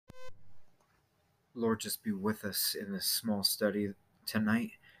Lord, just be with us in this small study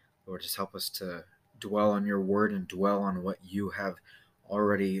tonight. Lord, just help us to dwell on your word and dwell on what you have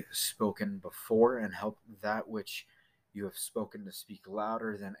already spoken before, and help that which you have spoken to speak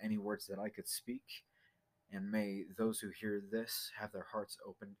louder than any words that I could speak. And may those who hear this have their hearts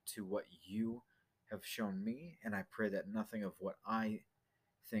open to what you have shown me. And I pray that nothing of what I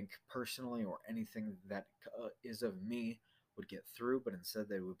think personally or anything that is of me would get through, but instead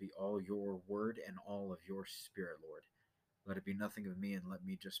they would be all your word and all of your spirit, Lord. Let it be nothing of me, and let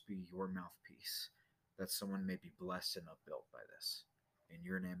me just be your mouthpiece, that someone may be blessed and upbuilt by this. In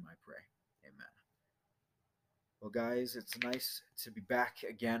your name I pray. Amen. Well, guys, it's nice to be back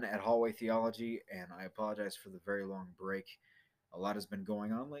again at Hallway Theology, and I apologize for the very long break. A lot has been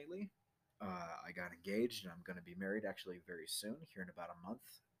going on lately. I got engaged, and I'm going to be married actually very soon, here in about a month,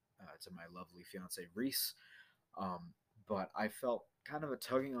 to my lovely fiance Reese. Um, but I felt kind of a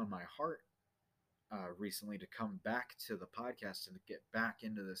tugging on my heart recently to come back to the podcast and to get back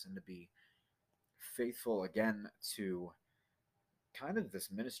into this and to be faithful again to kind of this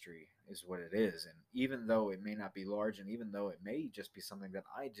ministry is what it is. And even though it may not be large, and even though it may just be something that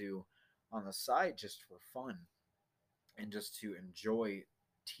I do on the side just for fun and just to enjoy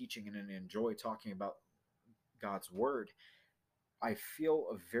teaching and enjoy talking about God's word, I feel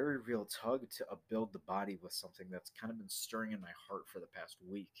a very real tug to upbuild the body with something that's kind of been stirring in my heart for the past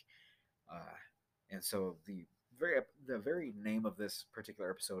week. Uh, and so the very name of this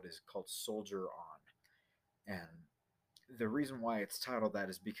particular episode is called Soldier On. And the reason why it's titled that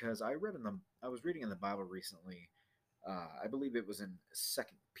is because I was reading in the Bible recently. I believe it was in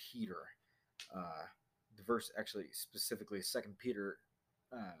Second Peter, uh, the verse actually specifically Second Peter,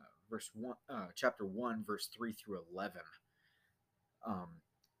 verse one, chapter 1, verse 3 through 11. Um,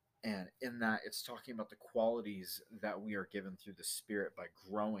 and in that, it's talking about the qualities that we are given through the Spirit by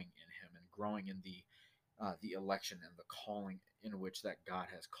growing in Him and growing in the election and the calling in which that God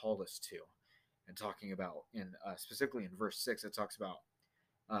has called us to. And talking about in specifically in verse 6, it talks about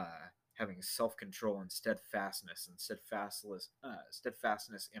having self control and steadfastness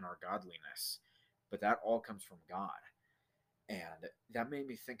in our godliness. But that all comes from God. And that made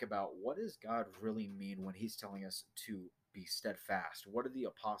me think about, what does God really mean when He's telling us to be steadfast? What do the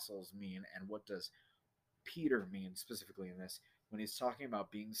apostles mean? And what does Peter mean specifically in this when he's talking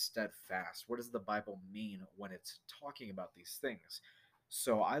about being steadfast? What does the Bible mean when it's talking about these things?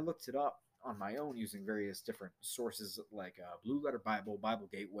 So I looked it up on my own using various different sources like Blue Letter Bible, Bible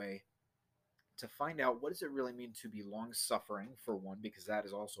Gateway, to find out, what does it really mean to be long suffering, for one, because that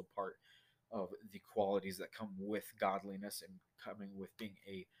is also part of the qualities that come with godliness and coming with being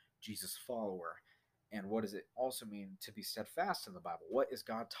a Jesus follower. And what does it also mean to be steadfast in the Bible? What is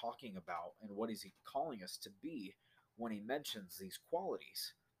God talking about, and what is He calling us to be when He mentions these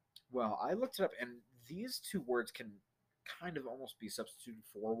qualities? Well, I looked it up, and these two words can kind of almost be substituted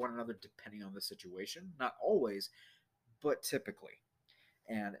for one another depending on the situation. Not always, but typically.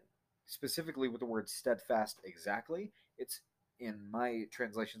 And specifically with the word steadfast exactly, it's in my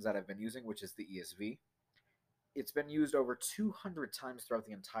translations that I've been using, which is the ESV. It's been used over 200 times throughout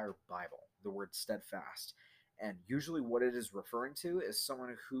the entire Bible, the word steadfast. And usually what it is referring to is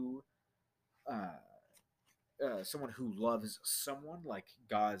uh, someone who loves someone, like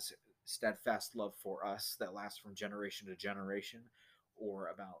God's steadfast love for us that lasts from generation to generation, or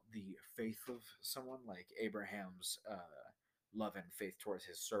about the faith of someone, like Abraham's love and faith towards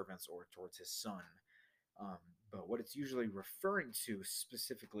his servants or towards his son. Um, but what it's usually referring to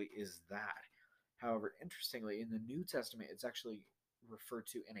specifically is that. However, interestingly, in the New Testament, it's actually referred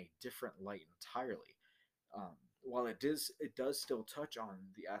to in a different light entirely. While it does still touch on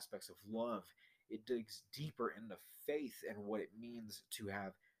the aspects of love, it digs deeper into faith and what it means to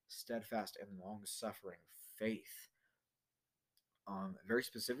have steadfast and long suffering faith. Very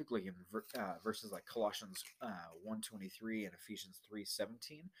specifically in verses like Colossians 1:23 and Ephesians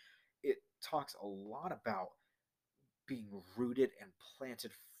 3:17, it talks a lot about being rooted and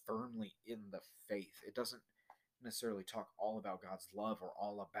planted firmly in the faith. It doesn't necessarily talk all about God's love or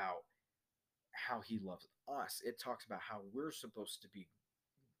all about how He loves us. It talks about how we're supposed to be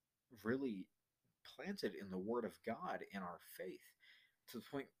really planted in the Word of God in our faith, to the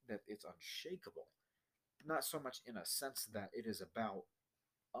point that it's unshakable. Not so much in a sense that it is about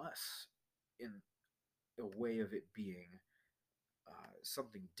us in a way of it being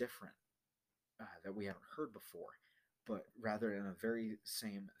something different that we haven't heard before, but rather in a very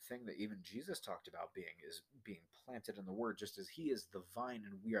same thing that even Jesus talked about being, is being planted in the Word, just as He is the vine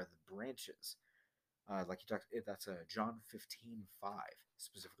and we are the branches. Like he talks, that's John 15:5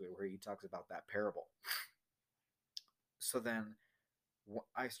 specifically, where he talks about that parable. So then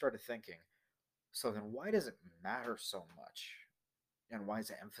I started thinking, So then why does it matter so much? And why is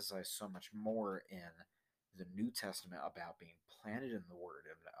it emphasized so much more in the New Testament about being planted in the Word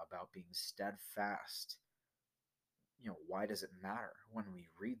and about being steadfast? Why does it matter when we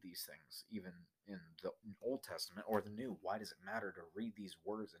read these things, even in the Old Testament or the New? Why does it matter to read these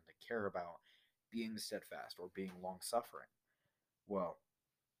words and to care about being steadfast or being long suffering? Well,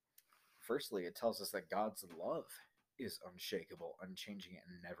 firstly, it tells us that God's love is unshakable, unchanging,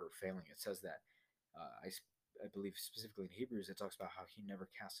 and never failing. It says that, I believe specifically in Hebrews, it talks about how he never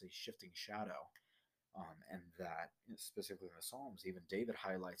casts a shifting shadow. And that specifically in the Psalms, even David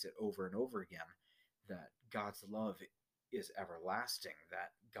highlights it over and over again, that God's love is everlasting,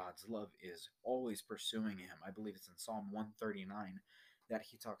 that God's love is always pursuing him. I believe it's in Psalm 139 that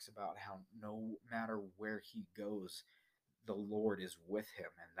he talks about how no matter where he goes, the Lord is with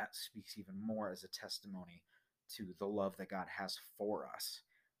him. And that speaks even more as a testimony to the love that God has for us.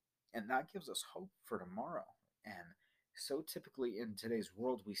 And that gives us hope for tomorrow. And so typically in today's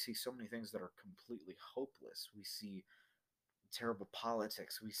world, we see so many things that are completely hopeless. We see terrible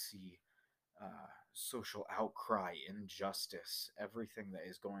politics. We see social outcry, injustice, everything that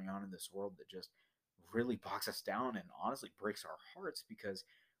is going on in this world that just really bogs us down and honestly breaks our hearts, because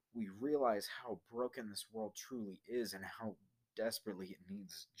we realize how broken this world truly is and how desperately it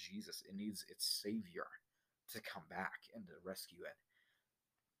needs Jesus. It needs its Savior to come back and to rescue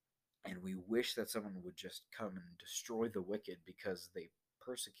it. And we wish that someone would just come and destroy the wicked because they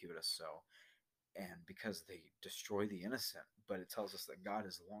persecute us so, and because they destroy the innocent. But it tells us that God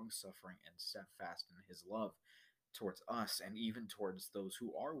is long suffering and steadfast in his love towards us and even towards those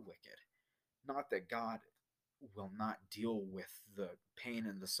who are wicked. Not that God will not deal with the pain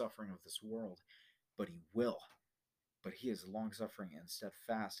and the suffering of this world, but he will. But he is long suffering and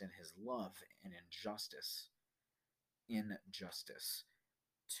steadfast in his love and injustice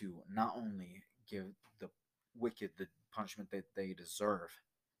to not only give the wicked the punishment that they deserve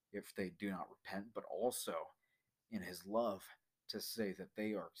if they do not repent, but also in his love to say that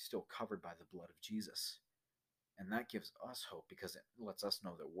they are still covered by the blood of Jesus. And that gives us hope because it lets us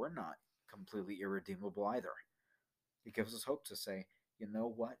know that we're not completely irredeemable either. It gives us hope to say, you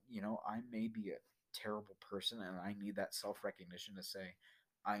know what? I may be a terrible person and I need that self recognition to say,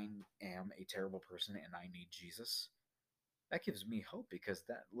 I am a terrible person and I need Jesus. That gives me hope because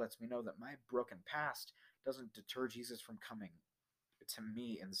that lets me know that my broken past doesn't deter Jesus from coming to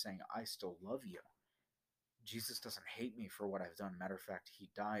me and saying, I still love you. Jesus doesn't hate me for what I've done. Matter of fact, he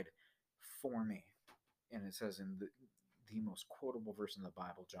died for me. And it says in the most quotable verse in the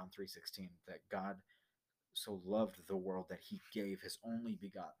Bible, John 3:16, that God so loved the world that he gave his only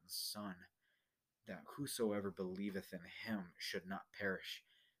begotten Son, that whosoever believeth in him should not perish,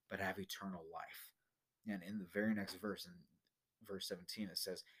 but have eternal life. And in the very next verse, in verse 17, it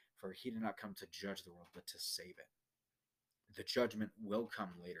says, for he did not come to judge the world, but to save it. The judgment will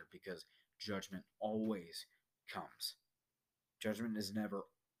come later because judgment always comes. Judgment is never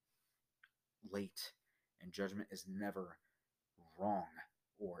late, and judgment is never wrong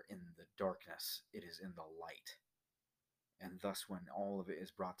or in the darkness. It is in the light. And thus, when all of it is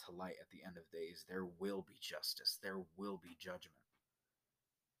brought to light at the end of days, there will be justice, there will be judgment.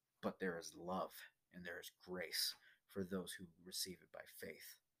 But there is love and there is grace for those who receive it by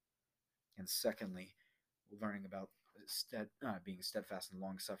faith. And secondly, learning about being steadfast and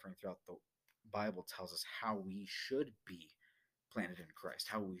long suffering throughout the Bible tells us how we should be planted in Christ,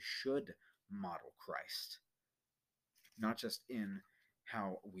 how we should model Christ, not just in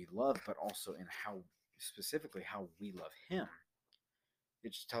how we love, but also in how specifically how we love him.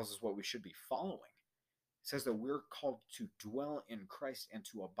 It just tells us what we should be following. It says that we're called to dwell in Christ and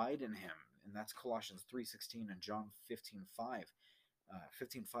to abide in him, and that's Colossians 3:16 and John 15:5.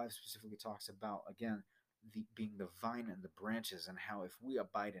 15:5 specifically talks about, again, being the vine and the branches, and how if we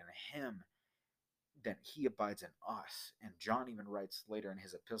abide in him, then he abides in us. And John even writes later in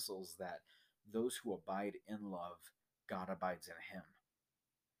his epistles that those who abide in love, God abides in him.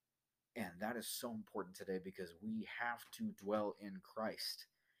 And that is so important today because we have to dwell in Christ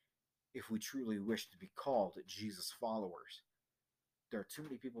if we truly wish to be called Jesus followers. There are too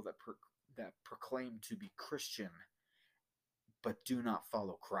many people that proclaim to be Christian but do not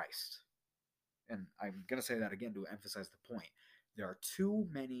follow Christ. And I'm going to say that again to emphasize the point. There are too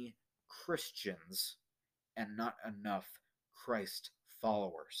many Christians and not enough Christ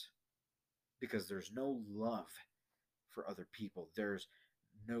followers, because there's no love for other people. There's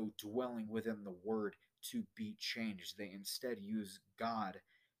no dwelling within the word to be changed. They instead use God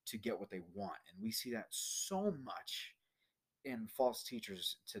to get what they want. And we see that so much in false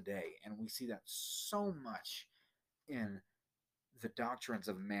teachers today. And we see that so much in the doctrines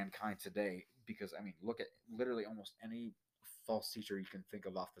of mankind today, Because, I mean, look at literally almost any false teacher you can think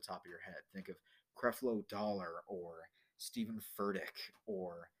of off the top of your head. Think of Creflo Dollar or Stephen Furtick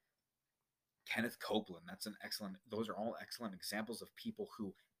or Kenneth Copeland. Those are all excellent examples of people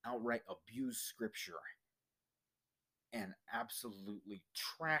who outright abuse scripture and absolutely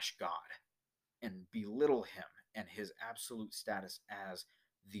trash God and belittle him and his absolute status as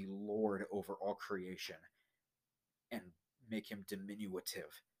the Lord over all creation and make him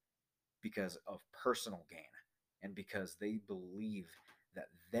diminutive because of personal gain and because they believe that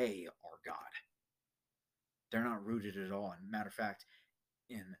they are God. They're not rooted at all. And matter of fact,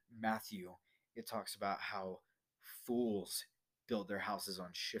 in Matthew, it talks about how fools build their houses on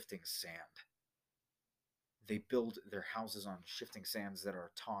shifting sand. They build their houses on shifting sands that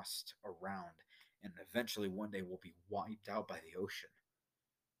are tossed around and eventually one day will be wiped out by the ocean.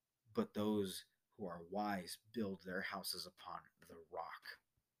 But those who are wise build their houses upon the rock.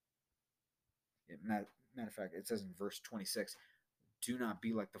 Matter of fact, it says in verse 26, do not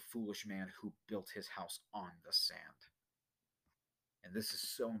be like the foolish man who built his house on the sand. And this is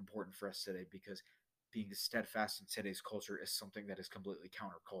so important for us today because being steadfast in today's culture is something that is completely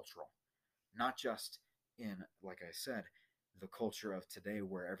countercultural. Not just in, like I said, the culture of today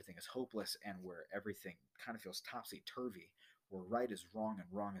where everything is hopeless and where everything kind of feels topsy-turvy, where right is wrong and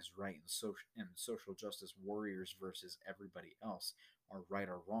wrong is right, and social justice warriors versus everybody else are right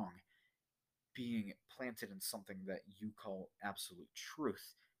or wrong. Being planted in something that you call absolute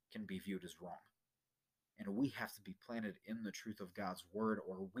truth can be viewed as wrong. And we have to be planted in the truth of God's word,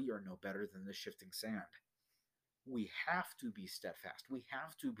 or we are no better than the shifting sand. We have to be steadfast. We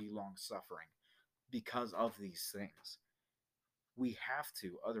have to be long-suffering because of these things. We have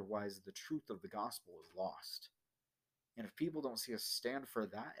to, otherwise the truth of the gospel is lost. And if people don't see us stand for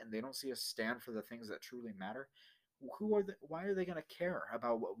that, and they don't see us stand for the things that truly matter, why are they going to care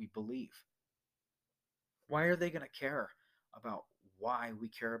about what we believe? Why are they going to care about why we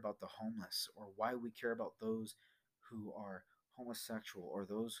care about the homeless, or why we care about those who are homosexual, or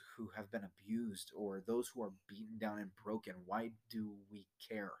those who have been abused, or those who are beaten down and broken? Why do we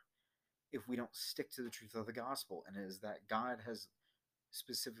care if we don't stick to the truth of the gospel? And it is that God has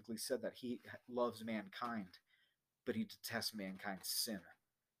specifically said that he loves mankind, but he detests mankind's sin.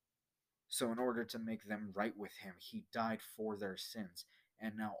 So in order to make them right with him, he died for their sins,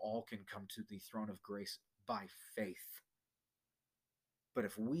 and now all can come to the throne of grace by faith. But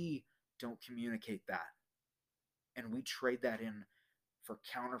if we don't communicate that, and we trade that in for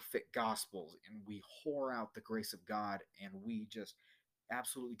counterfeit gospels, and we whore out the grace of God, and we just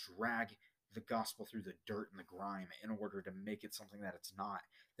absolutely drag the gospel through the dirt and the grime in order to make it something that it's not,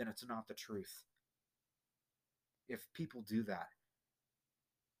 then it's not the truth. If people do that,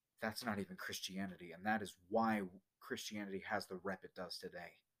 that's not even Christianity, and that is why Christianity has the rep it does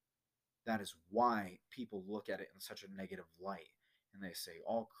today. That is why people look at it in such a negative light, and they say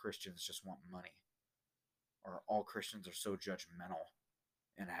all Christians just want money, or all Christians are so judgmental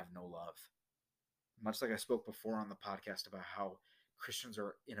and have no love. Much like I spoke before on the podcast about how Christians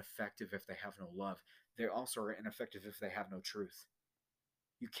are ineffective if they have no love, they also are ineffective if they have no truth.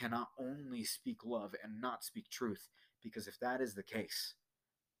 You cannot only speak love and not speak truth, because if that is the case,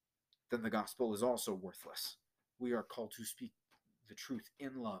 then the gospel is also worthless. We are called to speak the truth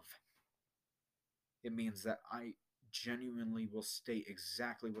in love. It means that I genuinely will state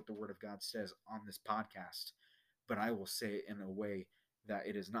exactly what the Word of God says on this podcast, but I will say it in a way that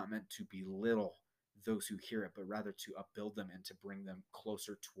it is not meant to belittle those who hear it, but rather to upbuild them and to bring them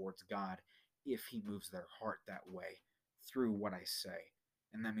closer towards God if he moves their heart that way through what I say.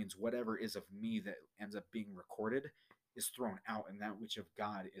 And that means whatever is of me that ends up being recorded is thrown out, and that which of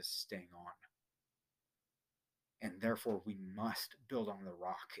God is staying on. And therefore we must build on the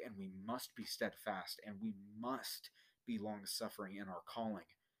rock, and we must be steadfast, and we must be long-suffering in our calling,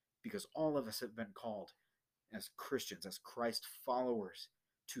 because all of us have been called as Christians, as Christ followers,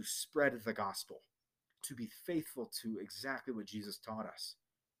 to spread the gospel, to be faithful to exactly what Jesus taught us.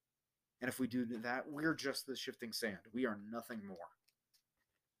 And if we do that, we're just the shifting sand. We are nothing more.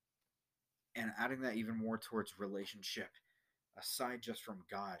 And adding that even more towards relationship, aside just from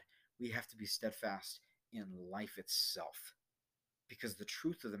God, we have to be steadfast in life itself. Because the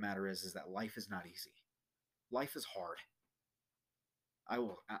truth of the matter is that life is not easy. Life is hard. I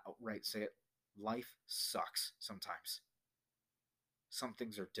will outright say it. Life sucks sometimes. Some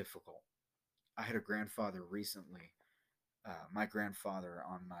things are difficult. I had a grandfather recently. My grandfather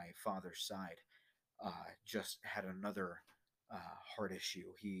on my father's side just had another heart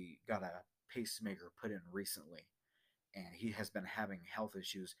issue. He got a pacemaker put in recently, and he has been having health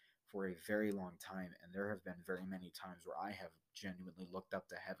issues for a very long time, and there have been very many times where I have genuinely looked up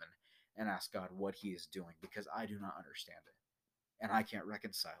to heaven and ask God what he is doing, because I do not understand it and I can't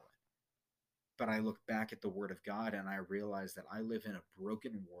reconcile it. But I look back at the Word of God and I realize that I live in a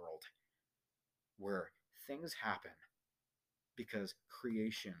broken world where things happen because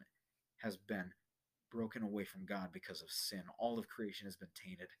creation has been broken away from God because of sin. All of creation has been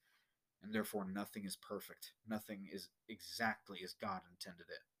tainted, and therefore nothing is perfect. Nothing is exactly as God intended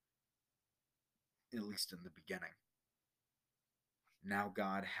it, at least in the beginning. Now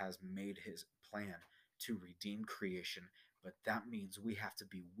God has made his plan to redeem creation, but that means we have to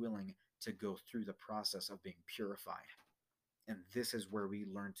be willing to go through the process of being purified. And this is where we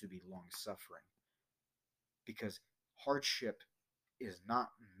learn to be long-suffering, because hardship is not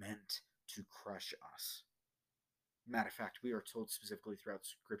meant to crush us. Matter of fact, we are told specifically throughout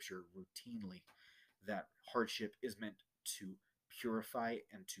Scripture routinely that hardship is meant to purify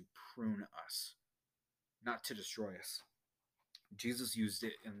and to prune us, not to destroy us. Jesus used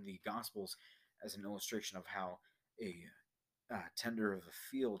it in the Gospels as an illustration of how a tender of the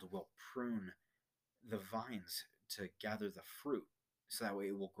field will prune the vines to gather the fruit, so that way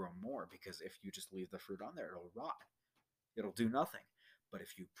it will grow more, because if you just leave the fruit on there, it'll rot. It'll do nothing. But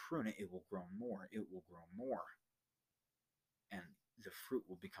if you prune it, it will grow more. It will grow more. And the fruit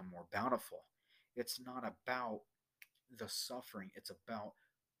will become more bountiful. It's not about the suffering. It's about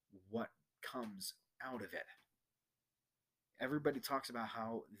what comes out of it. Everybody talks about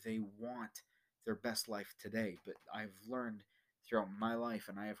how they want their best life today, but I've learned throughout my life,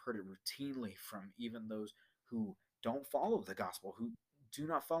 and I have heard it routinely from even those who don't follow the gospel, who do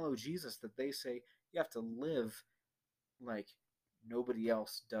not follow Jesus, that they say you have to live like nobody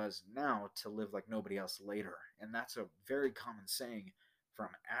else does now to live like nobody else later. And that's a very common saying from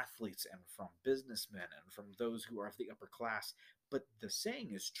athletes and from businessmen and from those who are of the upper class. But the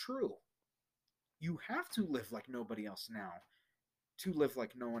saying is true. You have to live like nobody else now to live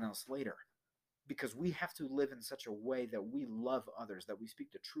like no one else later, because we have to live in such a way that we love others, that we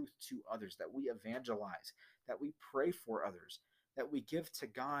speak the truth to others, that we evangelize, that we pray for others, that we give to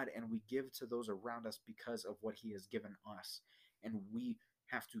God and we give to those around us because of what he has given us. And we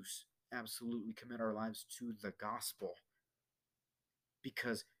have to absolutely commit our lives to the gospel,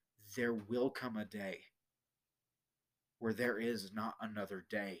 because there will come a day where there is not another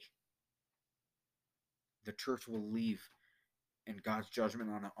day. The church will leave, and God's judgment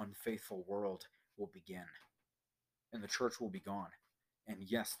on an unfaithful world will begin, and the church will be gone. And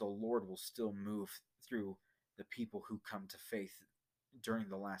yes, the Lord will still move through the people who come to faith during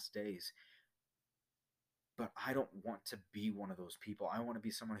the last days. But I don't want to be one of those people. I want to be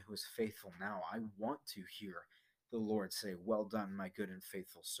someone who is faithful now. I want to hear the Lord say, "Well done, my good and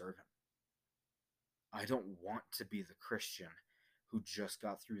faithful servant." I don't want to be the Christian who just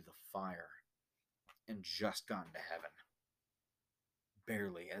got through the fire and just got into heaven.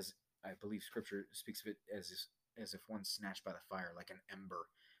 Barely, as I believe Scripture speaks of it as if one snatched by the fire, like an ember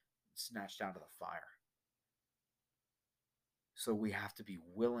snatched out of the fire. So we have to be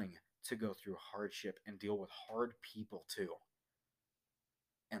willing to go through hardship and deal with hard people too,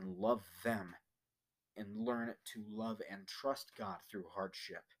 and love them, and learn to love and trust God through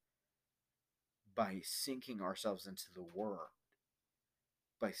hardship by sinking ourselves into the Word,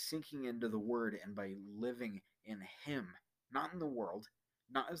 by sinking into the Word and by living in Him, not in the world,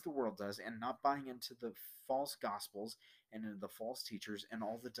 not as the world does, and not buying into the false gospels and into the false teachers and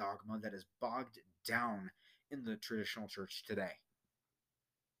all the dogma that is bogged down in the traditional church today.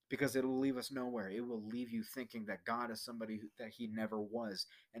 Because it'll leave us nowhere. It will leave you thinking that God is somebody that he never was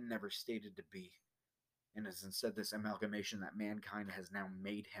and never stated to be, and is instead this amalgamation that mankind has now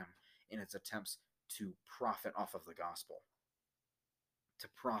made him in its attempts to profit off of the gospel, to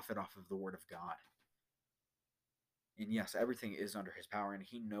profit off of the Word of God. And yes, everything is under his power, and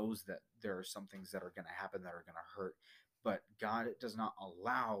he knows that there are some things that are going to happen that are going to hurt, but God does not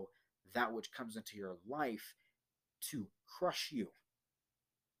allow that which comes into your life to crush you.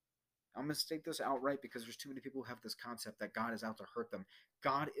 I'm going to state this outright, because there's too many people who have this concept that God is out to hurt them.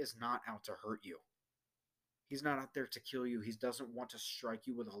 God is not out to hurt you. He's not out there to kill you. He doesn't want to strike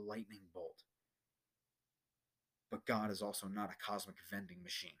you with a lightning bolt. But God is also not a cosmic vending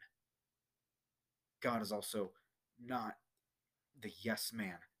machine. God is also not the yes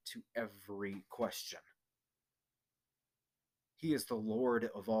man to every question. He is the Lord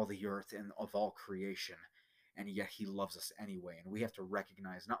of all the earth and of all creation, and yet he loves us anyway. And we have to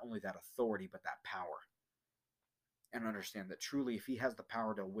recognize not only that authority, but that power. And understand that truly, if he has the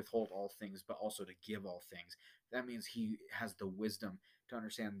power to withhold all things, but also to give all things, that means he has the wisdom to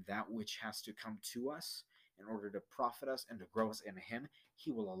understand that which has to come to us in order to profit us and to grow us in him,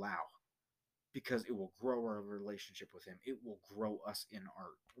 he will allow. because it will grow our relationship with Him. It will grow us in our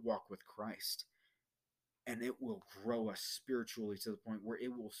walk with Christ. And it will grow us spiritually to the point where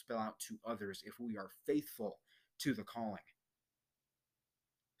it will spill out to others if we are faithful to the calling.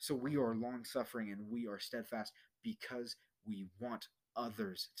 So we are long suffering and we are steadfast because we want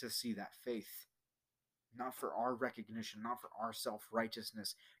others to see that faith. Not for our recognition, not for our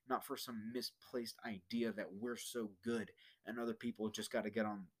self-righteousness, not for some misplaced idea that we're so good and other people just got to get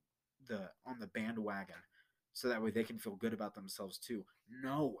on the bandwagon so that way they can feel good about themselves too.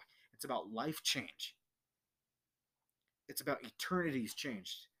 No, it's about life change. It's about eternity's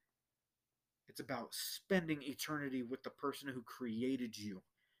changed. It's about spending eternity with the person who created you,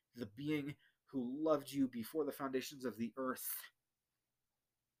 the being who loved you before the foundations of the earth,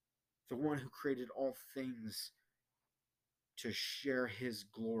 the one who created all things to share His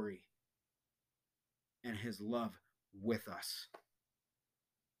glory and His love with us,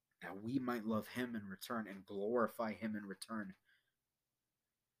 that we might love Him in return and glorify Him in return.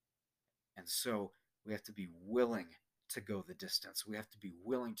 And so we have to be willing to go the distance. We have to be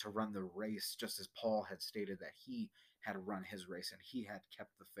willing to run the race, just as Paul had stated that he had run his race and he had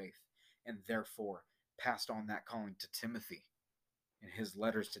kept the faith, and therefore passed on that calling to Timothy. In his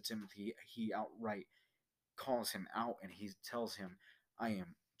letters to Timothy, he outright calls him out and he tells him, I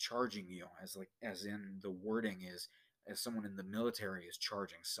am charging you, as in the wording is as someone in the military is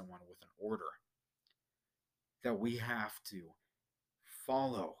charging someone with an order, that we have to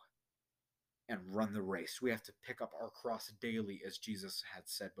follow and run the race. We have to pick up our cross daily, as Jesus had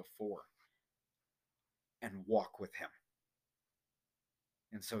said before, and walk with Him.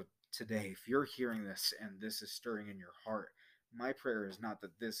 And so today, if you're hearing this and this is stirring in your heart, my prayer is not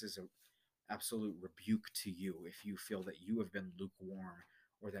that this is an absolute rebuke to you if you feel that you have been lukewarm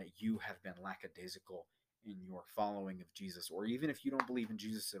or that you have been lackadaisical in your following of Jesus, or even if you don't believe in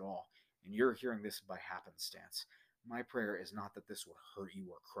Jesus at all and you're hearing this by happenstance. My prayer is not that this would hurt you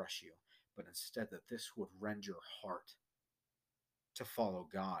or crush you, but instead that this would rend your heart to follow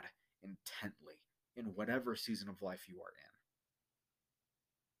God intently in whatever season of life you are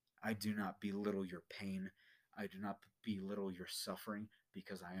in. I do not belittle your pain. I do not belittle your suffering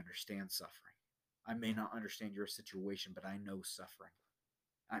because I understand suffering. I may not understand your situation, but I know suffering.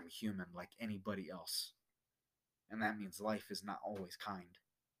 I'm human like anybody else. And that means life is not always kind.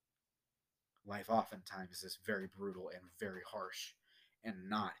 Life oftentimes is very brutal and very harsh and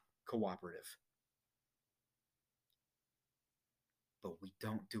not cooperative. But we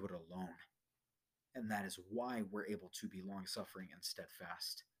don't do it alone. And that is why we're able to be long-suffering and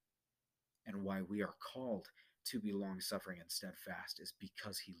steadfast. And why we are called to be long-suffering and steadfast is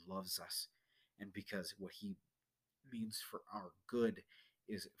because He loves us. And because what He means for our good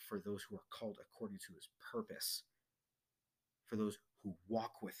is for those who are called according to His purpose. For those who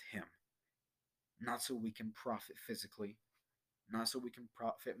walk with Him. Not so we can profit physically. Not so we can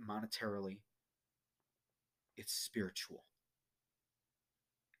profit monetarily. It's spiritual.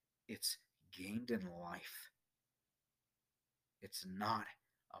 It's gained in life. It's not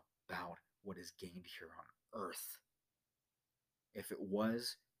about what is gained here on earth. If it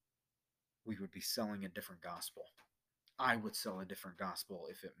was, we would be selling a different gospel. I would sell a different gospel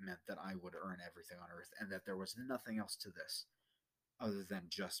if it meant that I would earn everything on earth and that there was nothing else to this other than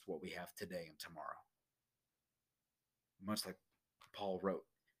just what we have today and tomorrow. Much like Paul wrote,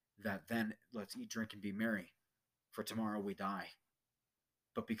 that then let's eat, drink, and be merry, for tomorrow we die.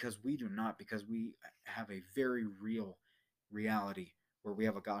 But because we do not, because we have a very real reality where we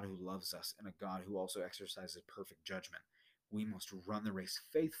have a God who loves us and a God who also exercises perfect judgment, we must run the race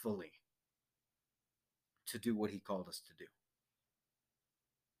faithfully to do what He called us to do.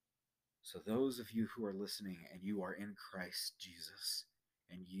 So those of you who are listening and you are in Christ Jesus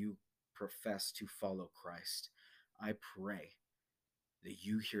and you profess to follow Christ, I pray that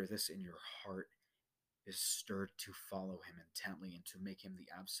you hear this in your heart is stirred to follow Him intently and to make Him the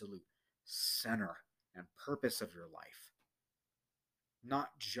absolute center and purpose of your life.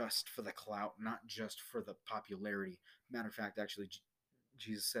 Not just for the clout, not just for the popularity. Matter of fact, actually,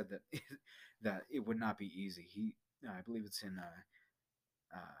 Jesus said that that it would not be easy. I believe it's in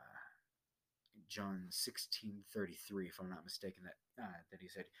John 16:33, if I'm not mistaken, that He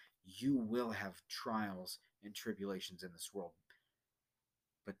said, "You will have trials and tribulations in this world,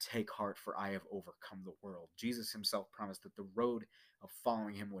 but take heart, for I have overcome the world." Jesus Himself promised that the road of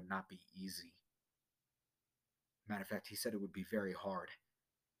following Him would not be easy. Matter of fact, He said it would be very hard.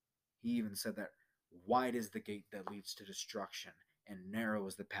 He even said that wide is the gate that leads to destruction, and narrow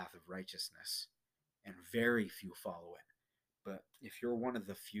is the path of righteousness, and very few follow it. But if you're one of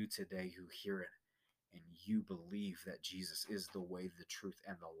the few today who hear it, and you believe that Jesus is the way, the truth,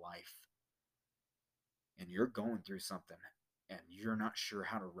 and the life, and you're going through something and you're not sure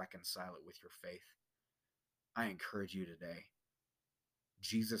how to reconcile it with your faith, I encourage you today.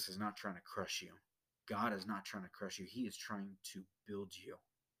 Jesus is not trying to crush you. God is not trying to crush you. He is trying to build you.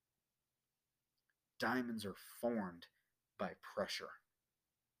 Diamonds are formed by pressure.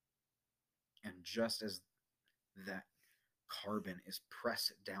 And just as that carbon is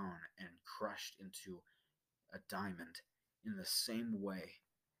pressed down and crushed into a diamond, in the same way,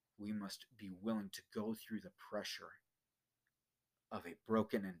 we must be willing to go through the pressure of a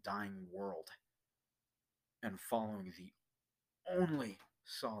broken and dying world and following the only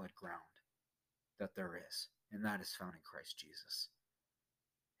solid ground that there is, and that is found in Christ Jesus.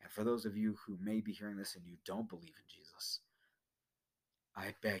 And for those of you who may be hearing this and you don't believe in Jesus,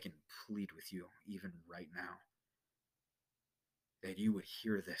 I beg and plead with you, even right now, that you would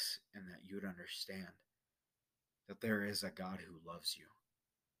hear this and that you would understand that there is a God who loves you,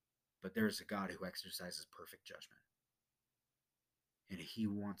 but there is a God who exercises perfect judgment. And he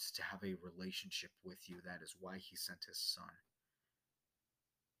wants to have a relationship with you. That is why he sent his son.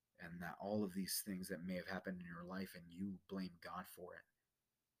 And that all of these things that may have happened in your life and you blame God for it,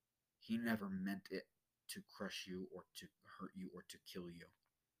 he never meant it to crush you or to hurt you or to kill you,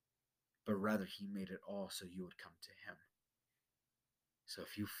 but rather he made it all so you would come to him. So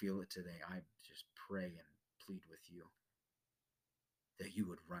if you feel it today, I just pray and plead with you that you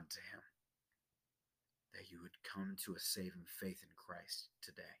would run to him, that you would come to a saving faith in Christ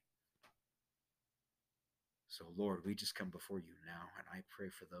today. So Lord, we just come before you now, and I pray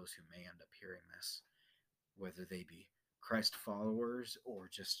for those who may end up hearing this, whether they be Christ followers or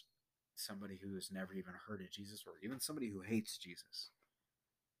just somebody who has never even heard of Jesus, or even somebody who hates Jesus,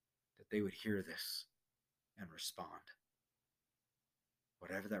 that they would hear this and respond.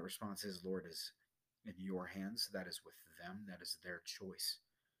 Whatever that response is, Lord, is in your hands. That is with them. That is their choice.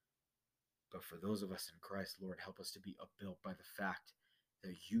 But for those of us in Christ, Lord, help us to be upbuilt by the fact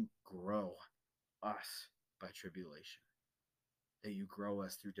that you grow us by tribulation, that you grow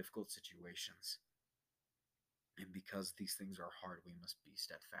us through difficult situations. And because these things are hard, we must be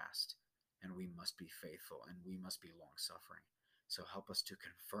steadfast, and we must be faithful, and we must be long-suffering. So help us to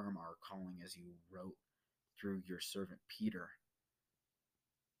confirm our calling as you wrote through your servant Peter,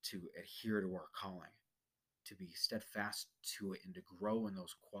 to adhere to our calling, to be steadfast to it, and to grow in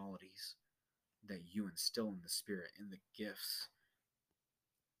those qualities that you instill in the Spirit, in the gifts,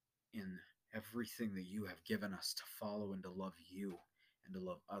 in everything that you have given us to follow and to love you and to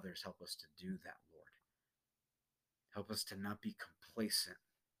love others. Help us to do that, Lord. Help us to not be complacent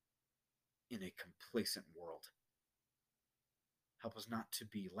in a complacent world. Help us not to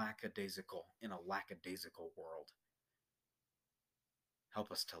be lackadaisical in a lackadaisical world.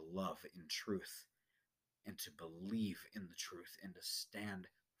 Help us to love in truth and to believe in the truth and to stand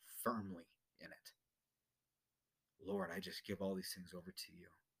firmly in it. Lord, I just give all these things over to you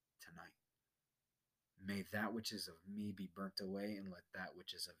tonight. May that which is of me be burnt away, and let that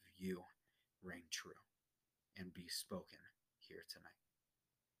which is of you reign true and be spoken here tonight.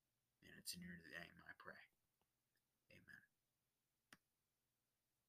 And it's in your name I pray.